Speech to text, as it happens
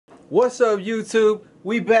What's up, YouTube?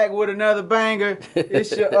 We back with another banger.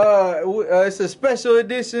 It's your it's a special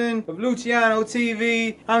edition of Luciano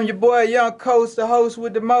TV. I'm your boy Young Coast, the host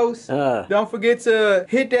with the most. Don't forget to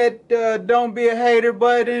hit that don't be a hater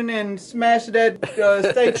button and smash that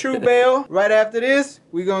stay true bell. Right after this,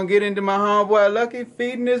 we gonna get into my homeboy Lucky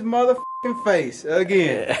feeding his motherfucking face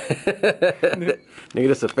again. Nigga,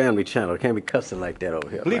 this a family channel. Can't be cussing like that over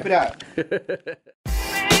here. Bleep it out.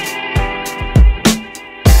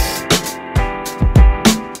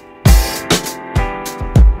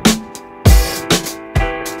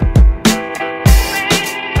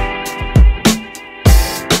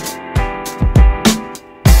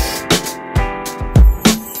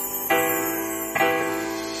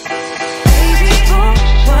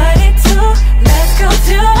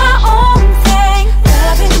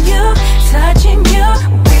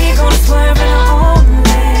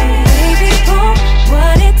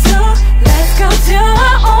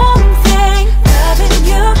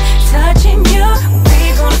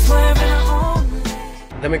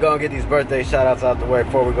 Let me go and get these birthday shout outs out the way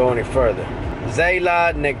before we go any further.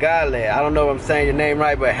 Zayla Negale, I don't know if I'm saying your name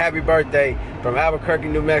right, but happy birthday from Albuquerque,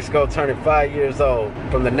 New Mexico, turning 5 years old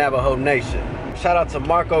from the Navajo Nation. Shout out to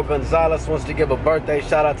Marco Gonzalez, wants to give a birthday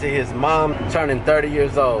shout out to his mom, turning 30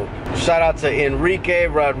 years old. Shout out to Enrique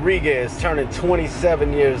Rodriguez, turning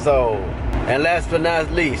 27 years old. And last but not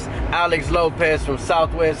least, Alex Lopez from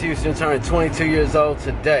Southwest Houston, turning 22 years old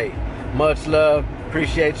today. Much love.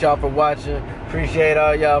 Appreciate y'all for watching. Appreciate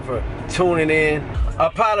all y'all for tuning in.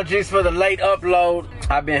 Apologies for the late upload.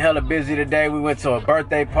 I've been hella busy today. We went to a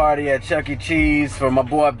birthday party at Chuck E. Cheese for my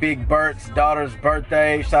boy Big Bert's daughter's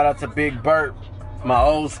birthday. Shout out to Big Bert, my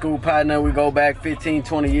old school partner. We go back 15,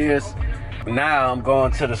 20 years. Now I'm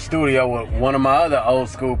going to the studio with one of my other old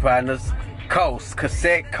school partners, Coast,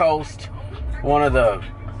 Cassette Coast, one of the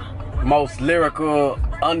most lyrical,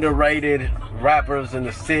 underrated rappers in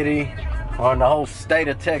the city, or in the whole state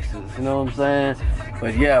of Texas, you know what I'm saying?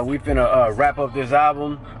 But yeah, we finna wrap up this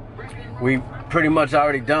album. We pretty much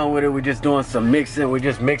already done with it. We just doing some mixing. We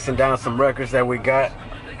just mixing down some records that we got,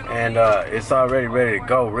 and it's already ready to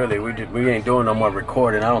go. Really, we ain't doing no more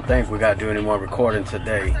recording. I don't think we gotta do any more recording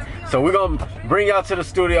today. So we're gonna bring y'all to the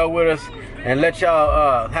studio with us and let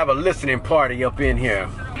y'all have a listening party up in here.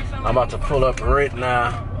 I'm about to pull up right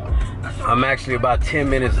now. I'm actually about 10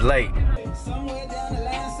 minutes late.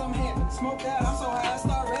 Smoked out, I'm so high, I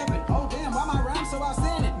start rapping. Oh damn, why my rhyme so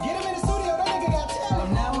outstanding? Get him in the studio, that nigga got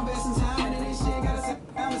talent. Now I'm investing time into this shit. Gotta sit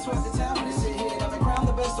down and sweat the town with this shit here. I've been crowned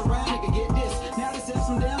the best around, nigga, get this. Now they set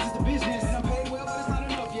some downs, it's the business. And I'm paid well, but it's not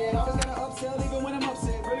enough yet. Always gotta upsell, even when I'm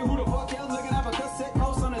upset. Really, who the fuck else looking at a cassette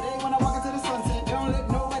coast on the day when I walk into the sunset? Don't let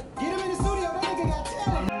nobody get him in the studio, that nigga got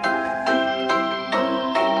talent.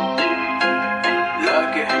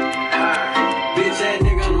 Lucky, bitch ass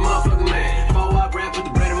nigga, I'm the motherfucking man.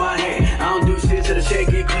 To the check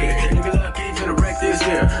get clear. Nigga lucky to the wreck this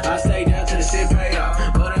year. I stay down to the shit paid off.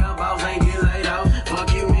 But them balls ain't getting laid off.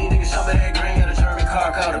 Fuck you, me, nigga, shop at that green. Got a German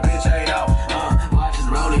car called a bitch ate off. Watches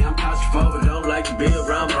rolling, I'm claustrophobic. Don't like to be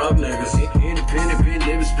around broke niggas. Independent, been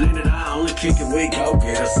living, split it. I only kick it with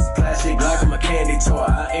go-getters. Plastic like I'm a candy toy.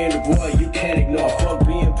 I am the boy you can't ignore. Fuck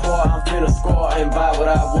being poor, I'm finna score and buy what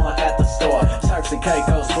I want at the store. Turks and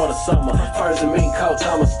Caicos for the summer. First and mean coats,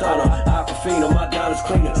 I'm a stunner. Aquafina, my diamonds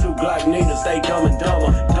cleaner. 2 Glock Ninas, they dumb and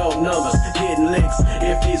dumber. Dope numbers, hitting licks.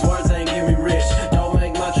 If these words ain't give me rich, don't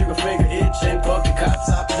make my trigger finger itch. And fuck the cops,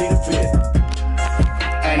 I plead the fifth.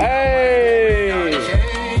 Hey!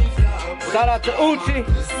 Shout out to Uchi.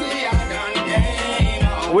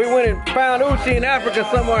 We went and found Uchi in Africa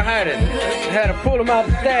somewhere hiding. Had to pull him out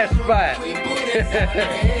the stash spot.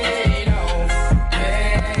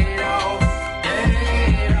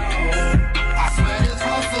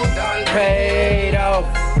 Paid off,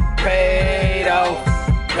 paid off,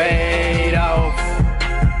 paid off.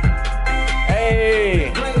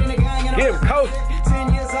 Hey, get him, Coach.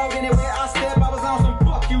 10 years old, anywhere I step, I was on some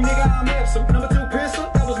fuck you, nigga, I'm Epsom. Number 2 pistol,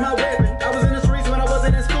 that was my weapon. I was in the streets when I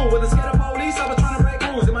wasn't in school. With a scared of police, I was trying to break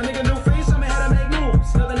rules. And my nigga knew face, so I had to make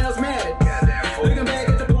moves. Nothing else mattered. Looking back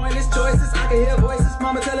at the pointless choices, I could hear voices.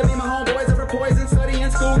 Mama telling me my homeboys are poison. Study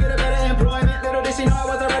in school, get a better employment. Little did she know I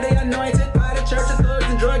was already anointed by the church of thugs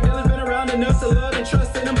and drug dealers. Been around enough to love and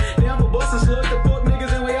trust in them. Down for busting slugs to fuck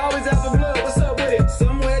niggas, and we always out for blood. What's up with it?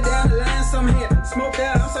 Somewhere down the line, some hit. Smoked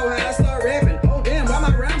out, I'm so high, I start rapping. Oh damn, why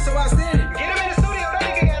my rhyme so outstanding? Get him in the studio, that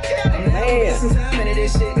nigga got talent. Now I'm investing time into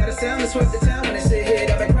this shit. Got a sound that swept the town when they sit here.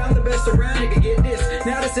 I've been crowned the best around, nigga, get this.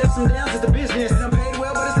 Now they set some downs, it's the business. And I'm paid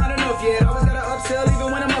well, but it's not enough yet. Always gotta upsell,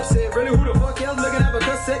 even when I'm upset. Really, who the fuck else looking at a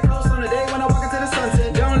cassette coast on the day when I walk into the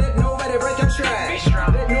sunset? Don't let nobody break your stride.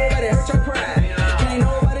 Let nobody hurt your pride. Can't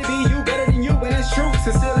nobody be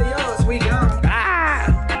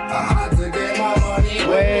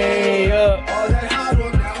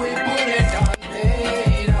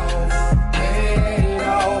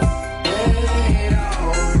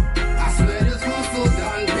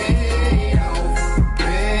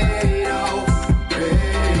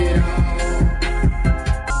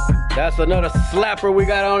another slapper we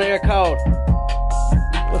got on there called,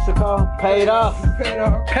 what's it called? Paid Off. Paid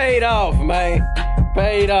off. Paid off, man.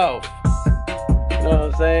 Paid off. You know what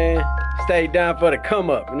I'm saying? Stayed down for the come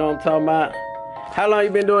up. You know what I'm talking about? How long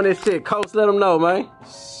you been doing this shit? Coach, let them know, man.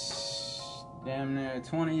 Damn near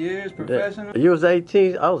 20 years professional. You was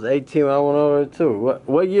 18? I was 18 when I went over there too.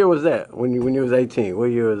 What year was that? When you was 18?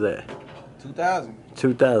 What year was that? 2000.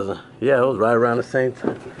 2000. Yeah, it was right around the same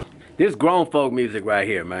time. This grown folk music right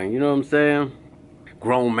here, man. You know what I'm saying?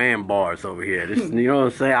 Grown man bars over here. This, you know what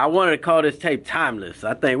I'm saying? I wanted to call this tape Timeless.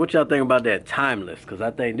 I think, what y'all think about that? Timeless. Because I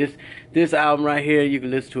think this album right here, you can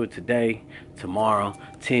listen to it today, tomorrow,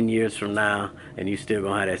 10 years from now, and you still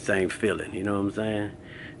gonna have that same feeling. You know what I'm saying?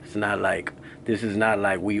 It's not like, this is not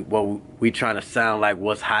like we trying to sound like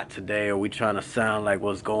what's hot today, or we trying to sound like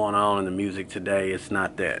what's going on in the music today. It's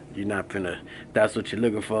not that. You're not finna, that's what you're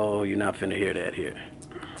looking for, you're not finna hear that here.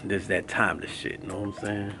 This is that timeless shit, you know what I'm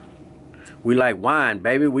saying? We like wine,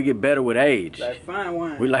 baby. We get better with age. Like fine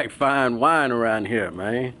wine. We like fine wine around here,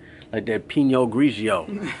 man. Like that Pinot Grigio.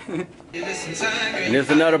 And there's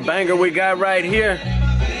another banger we got right here.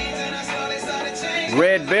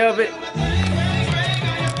 Red Velvet.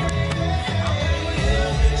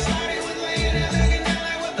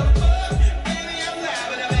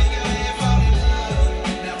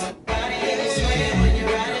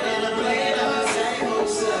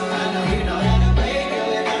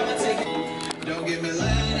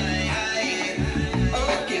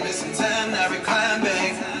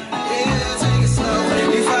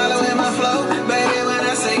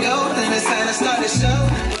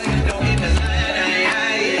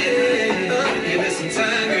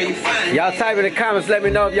 Y'all type in the comments, let me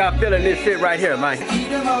know if y'all feeling this shit right here, man. Keep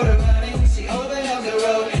the motor running, she open up the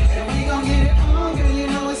road, and we gon' get it on, girl, you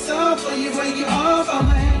know it's all for you, break you off,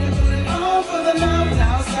 I'ma hand to put it on for the mountain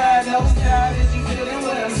outside, no style, is you feeling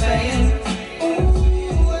what I'm saying?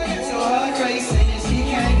 Ooh, I got your heart racing, and she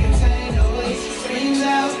can't contain the way she screams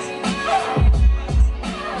out.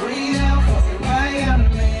 Breathe out, fucking right on the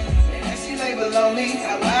man, and as she lay below me,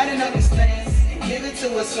 I widen up the stance, and give it to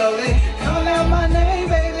her slowly, call out my name,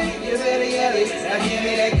 baby. You better yell it. Now give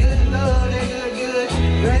me that good love, that good.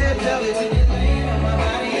 Red velvet when you're laying on my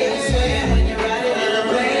body, it's swaying when you're riding in the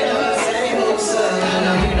plane on the same old sun. I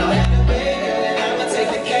know you know how to play, girl, and I'ma take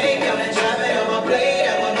the cake, come and drop it on my plate.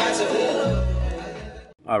 I'm about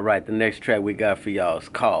to. All right, the next track we got for y'all is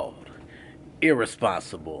called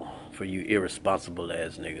Irresponsible. For you irresponsible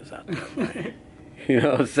ass niggas out there, man. You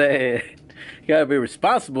know what I'm saying? You gotta be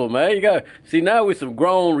responsible, man. You gotta see, now we some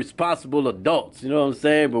grown, responsible adults. You know what I'm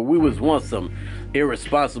saying? But we was once some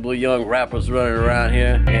irresponsible young rappers running around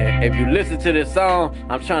here. And if you listen to this song,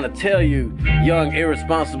 I'm trying to tell you, young,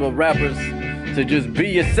 irresponsible rappers, to just be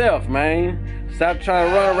yourself, man. Stop trying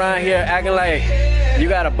to run around here acting like you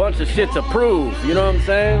got a bunch of shit to prove. You know what I'm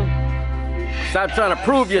saying? Stop trying to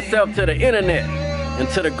prove yourself to the internet and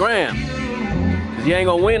to the gram. Cause you ain't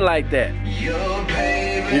gonna win like that.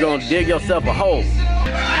 You're gonna dig yourself a hole.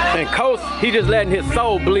 And Coast, he just letting his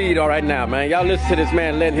soul bleed all right now, man. Y'all listen to this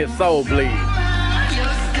man letting his soul bleed.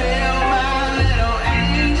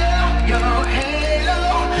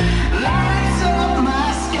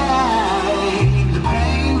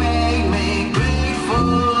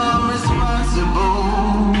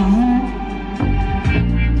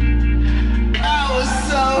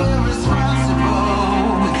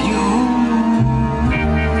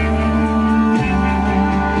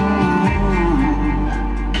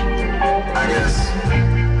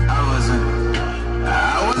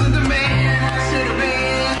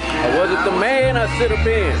 I should have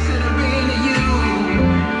been.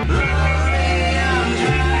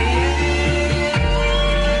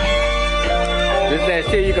 This is that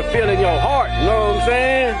shit you can feel in your heart, you know what I'm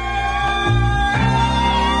saying?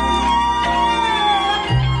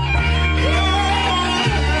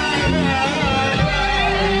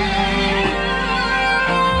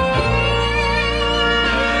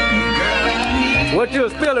 What you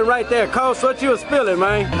was feeling right there, Coast? What you was feeling,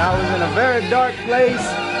 man? I was in a very dark place,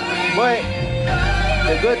 but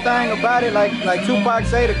the good thing about it, like Tupac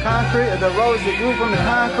say, the rose that grew from the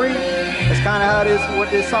concrete, that's kind of how what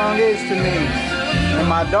this song is to me. In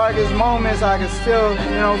my darkest moments, I can still,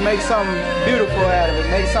 you know, make something beautiful out of it,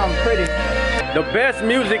 make something pretty. The best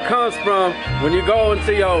music comes from when you go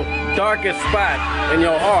into your darkest spot in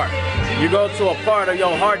your heart. You go to a part of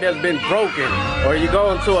your heart that's been broken, or you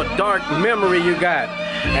go into a dark memory you got,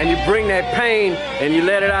 and you bring that pain and you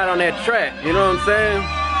let it out on that track, you know what I'm saying?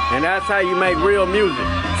 And that's how you make real music.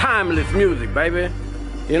 Timeless music, baby.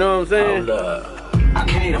 You know what I'm saying? I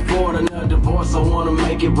can't afford another divorce, I wanna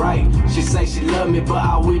make it right. She say she love me, but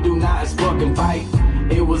all we do now is fucking fight.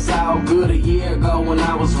 It was all good a year ago when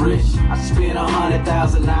I was rich. I spent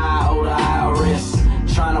 100,000, I owe the IRS.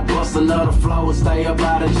 Tryna bust another flow and stay up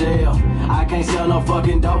out of jail. I can't sell no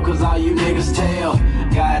fucking dope cause all you niggas tell.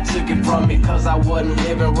 God took it from me cause I wasn't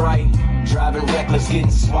living right. Driving reckless,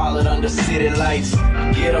 getting swallowed under city lights.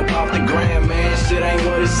 Get up off the gram, man, shit ain't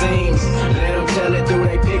what it seems. Let them tell it through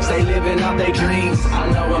they pics, they living out their dreams.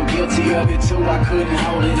 I know I'm guilty of it too, I couldn't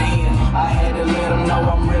hold it in. I had to let them know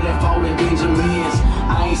I'm really folding Benjamins.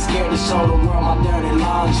 I ain't scared to show the world my dirty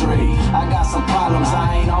laundry. I got some problems,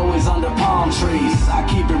 I ain't always under palm trees. I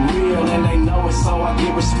keep it real and they know it, so I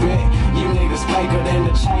give respect. You niggas faker than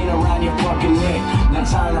the chain around your fucking neck. Now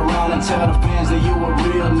turn around and tell the fans that you a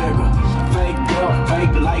real nigga. Fake up,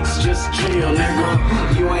 fake likes, just chill,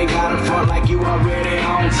 nigga. You ain't got a front like you already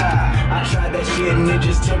on top. I tried that shit and it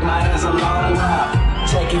just took my ass a long while.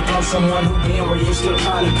 Take it from someone who been where you still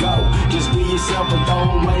trying to go. Just be yourself and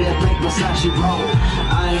throw away that fake Versace roll.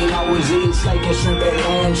 I ain't always eating steak and shrimp at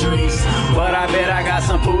Landry's, but I bet I got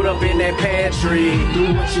some food up in that pantry.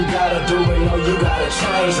 Do what you gotta do and know you gotta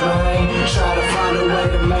change, man. Try to find a way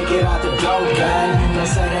to make it out the dope gang. They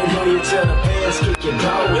say they know you till the fans kick your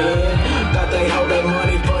dough in. Thought they hold that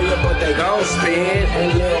money for you, but they gon' spend.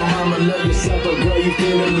 And little mama, love yourself, but girl, you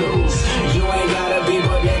finna lose. You ain't gotta be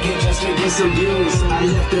but naked just to get some views. I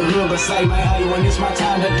left the hood, but say, man, hey, when it's my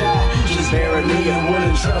time to die, just bury me in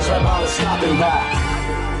wooden trails right by the stopping by.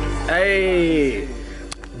 Hey,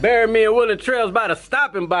 bury me in wooden trails by the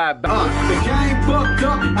stopping by. The game fucked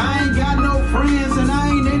up, I ain't got no friends, and I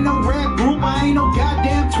ain't in no rap group, I ain't no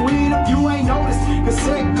goddamn twin. If you ain't noticed,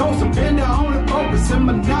 cassette coast have been the only focus, and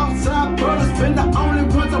my Northside brothers been the only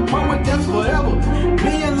ones I'm with, that's forever.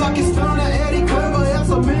 Me and Lucky Stoner, Eddie Clever, have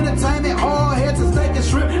some entertainment, all heads and steak and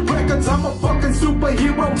shrimp records. I'm a fucking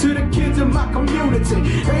superhero to the kids in my community.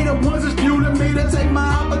 They the ones that's fueling me to take my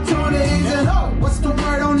opportunities. And oh, what's the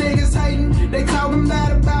word on niggas hating? They talking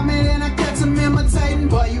bad about me and I catch them imitating.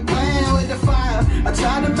 Boy, you playing with the fire. I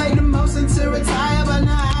tried to make the most until retire, but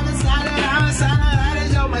now I decided how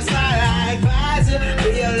to show my style. I advise you,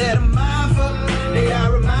 be a little mindful. They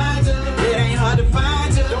all remind you, it ain't hard to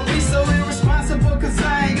find you. Don't be so irresponsible, cause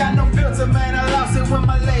I ain't got no filter, man. I lost it when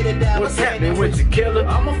my lady died. What's happening with you, killer?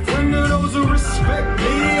 I'm a friend of those who respect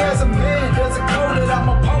me as a man. There's a code that I'm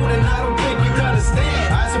upholding, I don't think you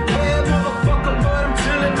understand. I was a bad motherfucker, but I'm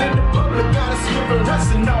chilling in the public. Got a swivel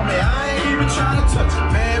resting on me, I ain't even trying to touch it,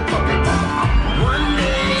 man. Fuck it. One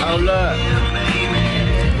day, oh, love.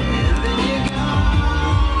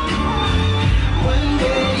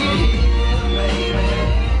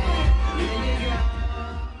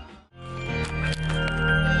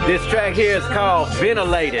 This track here is called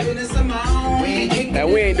Ventilated.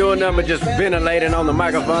 And we ain't doing nothing but just ventilating on the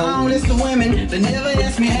microphone. It's the women that never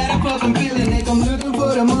ask me how the fuck I'm feeling. They come looking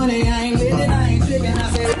for the money. I ain't living, I ain't tripping. I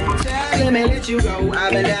said, child, let me let you go.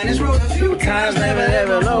 I've been down this road a few times, never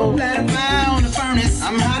ever know. Light a fire on the furnace.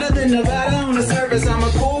 I'm hotter than Nevada on the surface. I'm a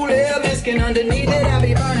cool air biscuit. Underneath it, I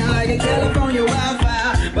be burning like a California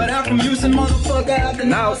wildfire. But I'm from Houston, motherfucker, out the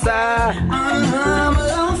north side. I'm a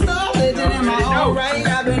lone star legend, am I alright?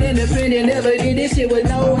 I've been independent, never did this shit with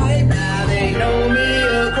no hype. Now they know me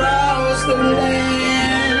across the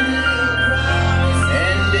land,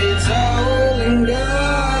 and it's all in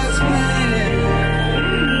God's plan.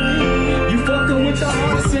 You fucking with the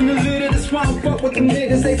hardest in the litter, that's why I fuck with them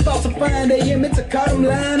niggas. They falsifying they image, I caught them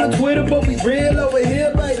lying on Twitter, but we real over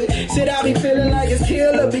here, baby. Shit, I be feeling like it's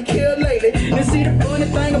kill or be killed lately. And see the funny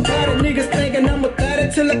thing about it, niggas thinking I'm about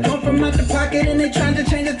it till I come from out the pocket, and they trying to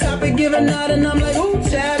change the topic, give a nod, and I'm like, ooh,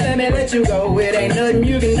 child, let me let you go. It ain't nothing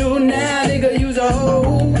you can do now, nigga, use a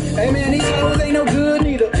hoe. Hey man, these hoes ain't no good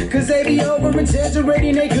neither, cause they be over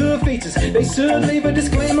exaggerating they good features. They should leave a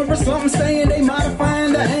disclaimer or something saying they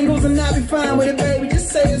modifying the angles, and I be fine with it, baby. Just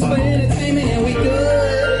say it's for entertainment and we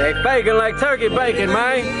good. They faking like turkey bacon,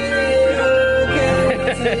 man.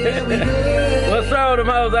 What's wrong with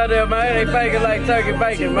them hoes out there, man? They faking like turkey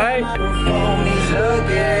bacon, man.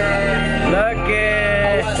 Lucky.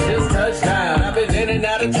 Just touchdown. I've been in and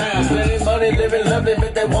out of town, spending money, living lovely,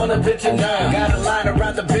 but they wanna pitch it down. Got a line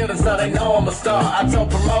around the building so they know I'm a star. I told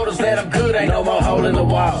promoters that I'm good, ain't no more hole in the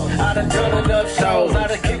wall. I done done enough shows, I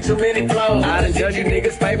done kicked too many flows. I done judged you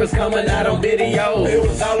niggas' papers coming out on videos. It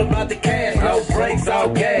was all about the cash, no brakes, all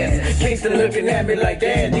gas. Kingston looking at me like,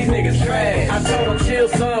 damn, these niggas trash. I told them, chill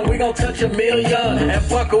son, we gon' touch 1,000,000. And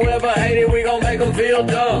fuck whoever hated, we gon' make them feel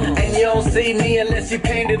dumb. And you don't see me unless you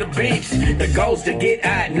came to the beach. The goal's to get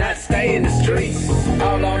out, not stay in the streets.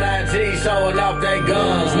 All on IG, showing off their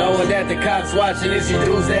guns, knowing that the cops watching is you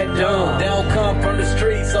dudes that dumb. They don't come from the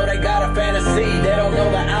streets, so they got a fantasy. They don't know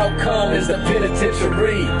the outcome is the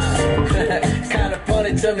penitentiary. Kinda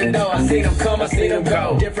funny to me though. I see them come, I see them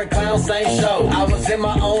go. Different clowns, same show. I was in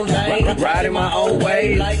my own lane, riding my own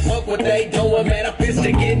way. Like fuck what they doing, man. I'm pissed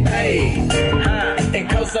to get paid. And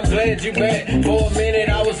coach, I'm glad you back. For a minute,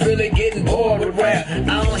 I was really getting bored with rap.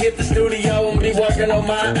 I don't hit the studio and be working on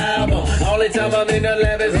my album. Only time I'm in the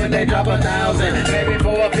lab is when they drop 1,000. Maybe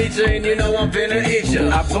for a feature, and you know I'm finna eat you.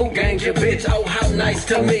 I boot ganged your bitch. Oh, how nice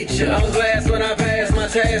to meet you. I'm glass when I pass my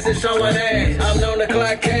task is showing ass. I'm known to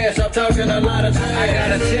collect cash. I'm talking a lot of time. I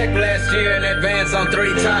got a check last year in advance on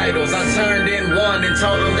 3 titles. I turned in 1 and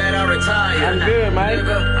told them that I retired. I'm good, man.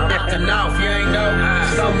 I'm at the north, you ain't know.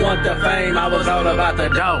 Some want the fame, I was all about the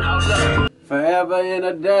dough. Forever in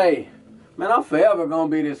a day. Man, I'm forever gonna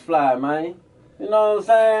be this fly, man. You know what I'm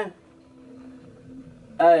saying?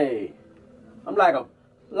 Hey, I'm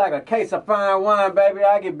like a case of fine wine, baby.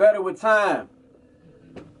 I get better with time.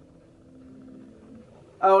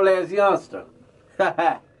 Old ass youngster.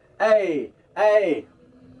 Hey.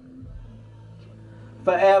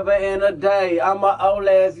 Forever in a day. I'm an old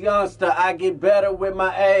ass youngster. I get better with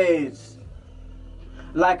my age.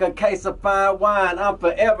 Like a case of fine wine. I'm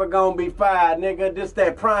forever gonna be fine, nigga. This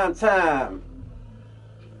that prime time.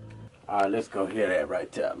 Alright, let's go hear that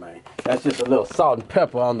right there, man. That's just a little salt and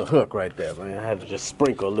pepper on the hook right there, man. I had to just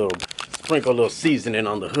sprinkle a little seasoning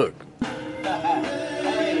on the hook.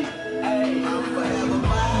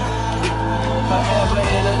 Forever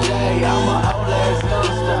in a day, I'm an old ass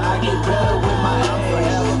youngster. I get better with my age.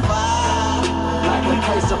 Like a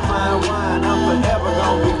case of fine wine, I'm forever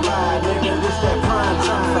gonna be fine, nigga. This that prime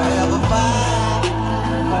time.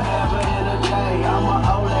 Forever in a day, I'm an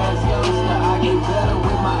old ass youngster. I get better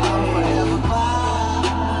with my age.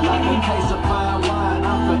 Like a case of fine wine,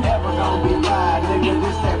 I'm forever gonna be fine, nigga.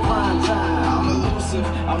 This that prime time. I'm elusive.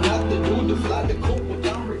 I'm not the dude to fly the coop, but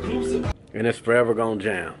I'm reclusive. And it's forever gonna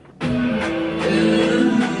jam.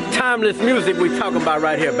 Timeless music we talking about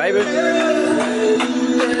right here, baby.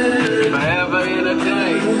 Forever in a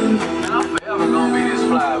day. I'm forever gonna be this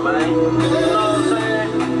fly, man. You know what I'm saying?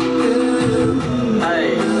 Hey,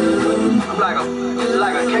 I'm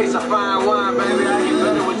like a case of fine wine, baby. I get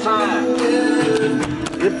better with time.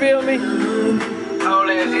 You feel me? Old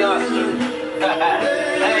ass youngster.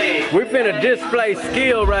 Hey, we finna display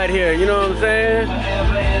skill right here. You know what I'm saying?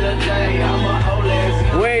 Forever in a day. I'm a old ass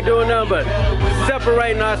youngster. We ain't doing nothing but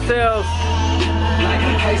separating ourselves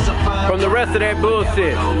from the rest of that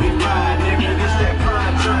bullshit.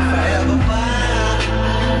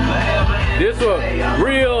 This was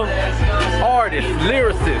real artists,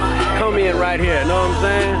 lyricists come in right here, you know what I'm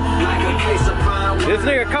saying? This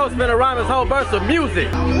nigga Coach been around his whole verse of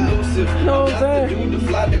music. You know what I'm saying?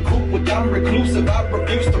 I'm reclusive, I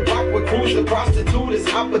refuse to rock with crews. The prostitute is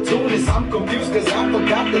opportunist. I'm confused cause I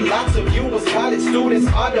forgot that lots of you was college students.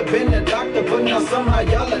 I'd have been a doctor, but now somehow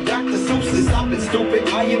y'all are Dr. Seuss. Stop it, stupid.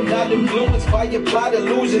 I am not influenced by your plot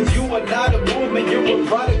illusions. You are not a movement, you're a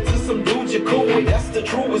product to some dudes you're cool with. That's the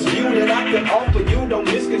truest view that I can offer you. Don't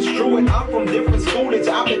misconstrue it. I'm from different schoolage.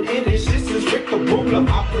 I've been in this shit since Rick the Ruler.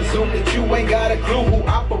 I presume that you ain't got a clue who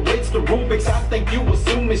operates the Rubik's. I think you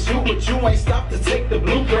assume it's you, but you ain't stopped to take the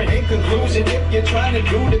blueprint. In conclusion, if you're trying to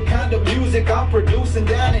do the kind of music I'm producing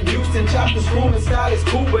down in Houston, chop the screw and style is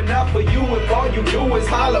cool, but not for you. If all you do is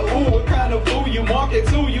holler, ooh, what kind of fool you market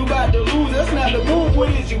to? You about to lose. That's not the move. What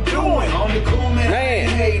is you doing? On the cool man,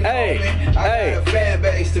 hey, I got a fan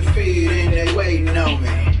base to feed and they waiting on me.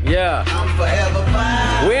 Yeah. I'm forever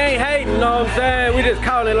fine. We ain't hating, know what I'm saying? We just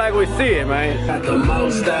call it like we see it, man. Got the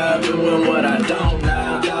most out doing what I don't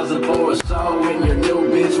now. 1,000 for a soul in your new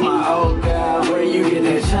bitch, my old gal. Where you get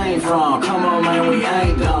that chain from? Come on, man, we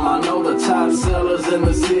ain't dumb. I know the top sellers in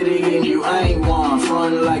the city and you ain't one.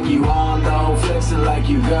 Frontin' like you on though, flexing like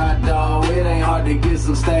you got though. It ain't hard to get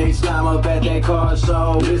some stage time up at that car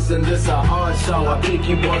show. Listen, this a hard show. I pick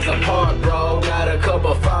you boys apart, bro. Got a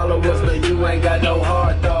couple followers, but you ain't got no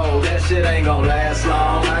heart though. That shit ain't gon' last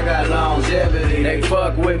long. I got longevity. They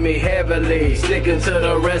fuck with me heavily, sticking to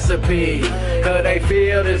the recipe. Cause they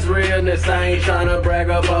feel this realness. I ain't tryna brag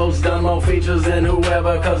or boast. Done more features than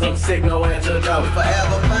whoever, cause I'm signal antidote.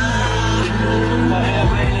 Forever mine.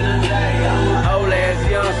 Forever in a day. I'm an old ass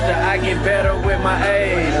youngster. I get better with my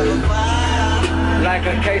age. Like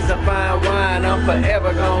a case of fine wine, I'm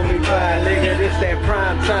forever gonna be fine. Nigga, this that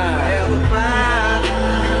prime time. Forever fine.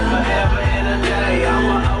 Forever in a day. I'm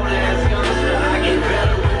an old ass youngster. I get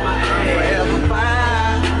better with my age. Forever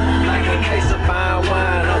fine. Like a case of fine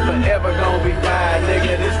wine, I'm forever gonna be fine.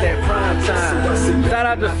 Nigga, this that prime time. Shout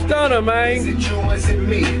out to Stunner, man. Is it you? Is it me?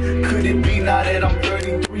 me. Could it be now that I'm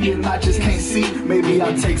 33 and I just can't see? Maybe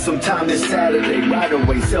I'll take some time this Saturday, right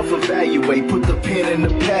away, self-evaluate, put the pen and the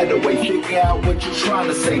pad away, figure out what you're trying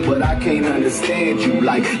to say, but I can't understand you.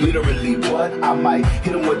 Like, literally what? I might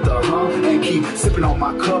hit him with the and keep sipping on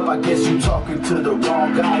my cup. I guess you talking to the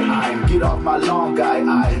wrong guy. Get off my lawn, guy.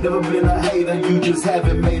 I never been a hater, you just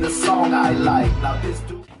haven't made a song I like. Now this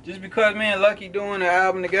dude. Just because me and Lucky doing the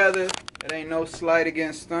album together, it ain't no slight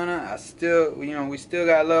against Stunner. I still, you know, we still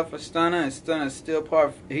got love for Stunner, and Stunner's still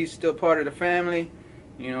he's still part of the family.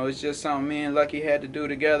 You know, it's just something me and Lucky had to do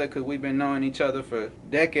together because we've been knowing each other for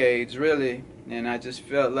decades, really. And I just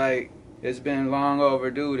felt like it's been long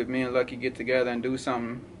overdue that me and Lucky get together and do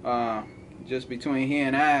something just between he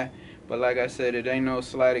and I. But like I said, it ain't no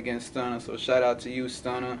slight against Stunner. So shout out to you,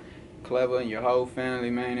 Stunner, Clever, and your whole family,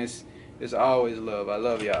 man. It's always love. I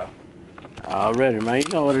love y'all. Already, man.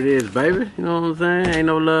 You know what it is, baby. You know what I'm saying? Ain't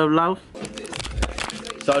no love lost.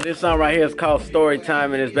 So this song right here is called Story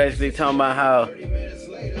Time, and it's basically talking about how,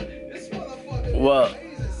 well,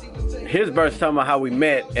 his verse is talking about how we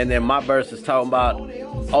met, and then my verse is talking about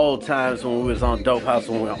old times when we was on Dope House.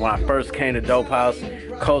 When I first came to Dope House,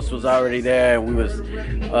 Coast was already there, and we was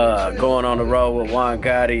going on the road with Juan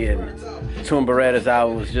Gotti, and Tune Beretta's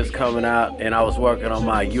album was just coming out, and I was working on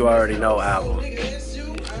my You Already Know album.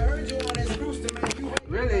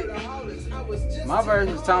 Really, my verse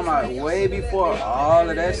is talking about way before all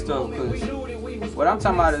of that stuff, because what I'm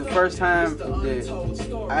talking about is the first time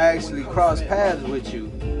that I actually crossed paths with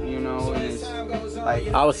you, you know, and it's like...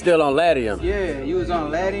 I was still on Latium. Yeah, you was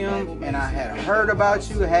on Latium, and I had heard about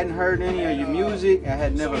you, hadn't heard any of your music, I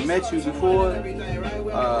had never met you before,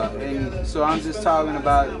 and so I'm just talking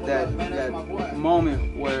about that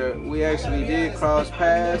moment where we actually did cross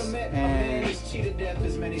paths, and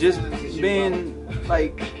just being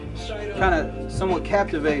like kind of somewhat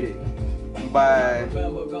captivated by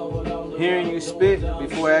hearing you spit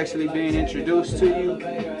before actually being introduced to you.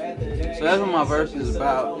 So that's what my verse is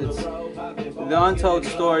about. It's the untold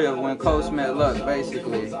story of when Coast met Luck,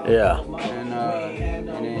 basically. Yeah. And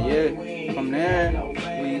then yeah, from there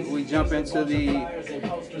we jump into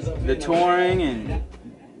the touring and,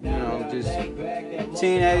 you know, just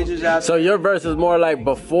teenagers out. So your verse is more like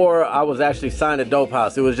before I was actually signed to Dope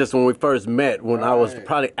House. It was just when we first met, when I was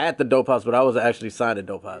probably at the Dope House, but I was actually signed to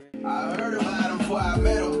Dope House. I heard about him before I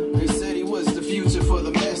met him. He said he was the future for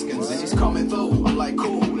the Mexicans, and he's coming through. I'm like,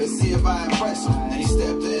 cool, let's see if I impress him. And he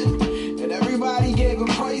stepped in, and everybody gave him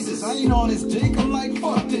praises. I ain't on his dick, I'm like,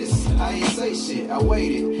 fuck this. I ain't say shit, I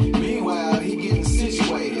waited. Meanwhile, he getting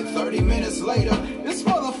situated. 30 minutes later, this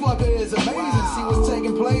motherfucker is amazing. See what's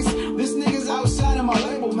taking place? This nigga's outshining my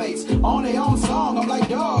label mates on their own song. I'm like,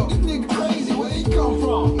 dog, this nigga crazy, where he come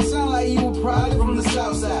from? He sound like he was probably from the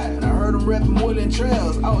south side. And I heard him repping Woodland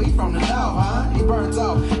Trails. Oh, he from the north, huh? He burnt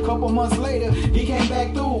off. Couple months later, he came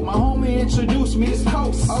back through. My homie introduced me to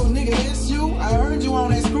Coast. Oh, nigga, it's you? I heard you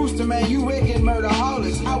on that Screwster, man. You wrecking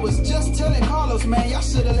murderholics. I was just telling Carlos, man, y'all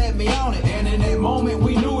should've let me on it. And in that moment,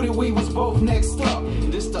 we knew that we was both next up.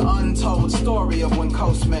 This the untold story of when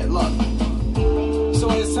Coast met Luck. So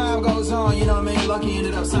as time goes on, you know what I mean, Lucky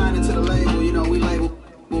ended up signing to the label. You know, we label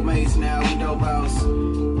mates now, we Dope House.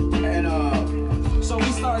 And so we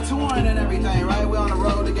start touring and everything, right? We on the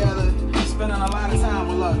road together, spending a lot of time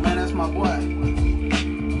with Luck, man, that's my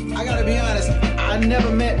boy. I gotta be honest, I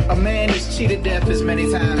never met a man that's cheated death as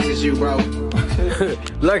many times as you, bro.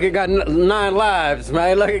 Lucky got 9 lives,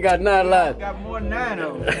 man. Lucky got 9 lives. Got more than 9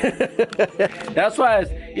 of them. That's why,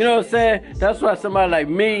 you know what I'm saying? That's why somebody like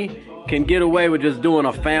me can get away with just doing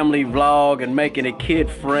a family vlog and making it kid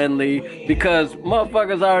friendly, because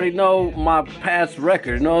motherfuckers already know my past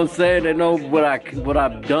record. You know what I'm saying? They know what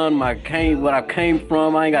I've done, where I came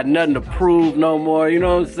from. I ain't got nothing to prove no more. You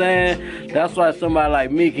know what I'm saying? That's why somebody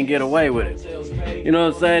like me can get away with it. You know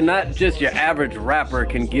what I'm saying? Not just your average rapper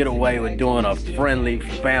can get away with doing a friendly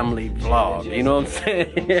family vlog. You know what I'm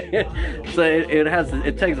saying? So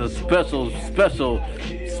it takes a special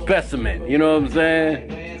specimen. You know what I'm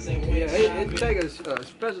saying? Yeah, it takes a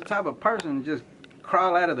special type of person to just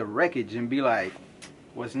crawl out of the wreckage and be like,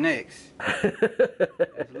 what's next?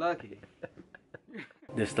 It's Lucky.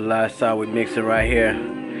 This is the last song we mixing right here.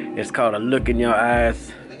 It's called A Look in Your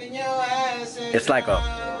Eyes. It's like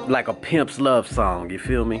a pimp's love song, you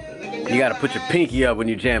feel me? You gotta put your pinky up when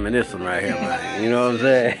you jamming this one right here, man. You know what I'm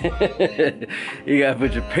saying? You gotta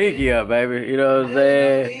put your pinky up, baby. You know what I'm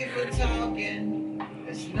saying?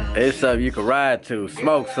 It's something you can ride to,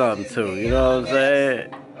 smoke something to, you know what I'm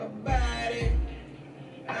saying?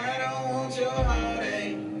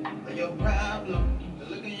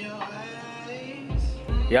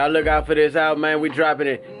 Y'all look out for this album, man. We dropping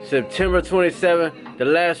it September 27th. the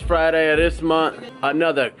last Friday of this month,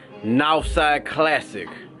 another Northside classic.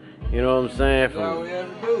 You know what I'm saying?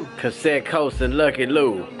 From Cassette Coast and Lucky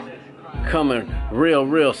Lou. Coming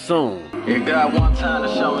real soon. You got one time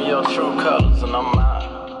to show me your true colors and I'm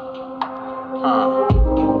out.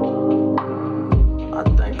 I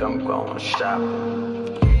think I'm going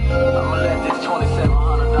shopping. I'ma let this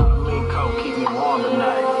 $2,700 mink coat keep me warm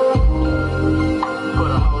tonight.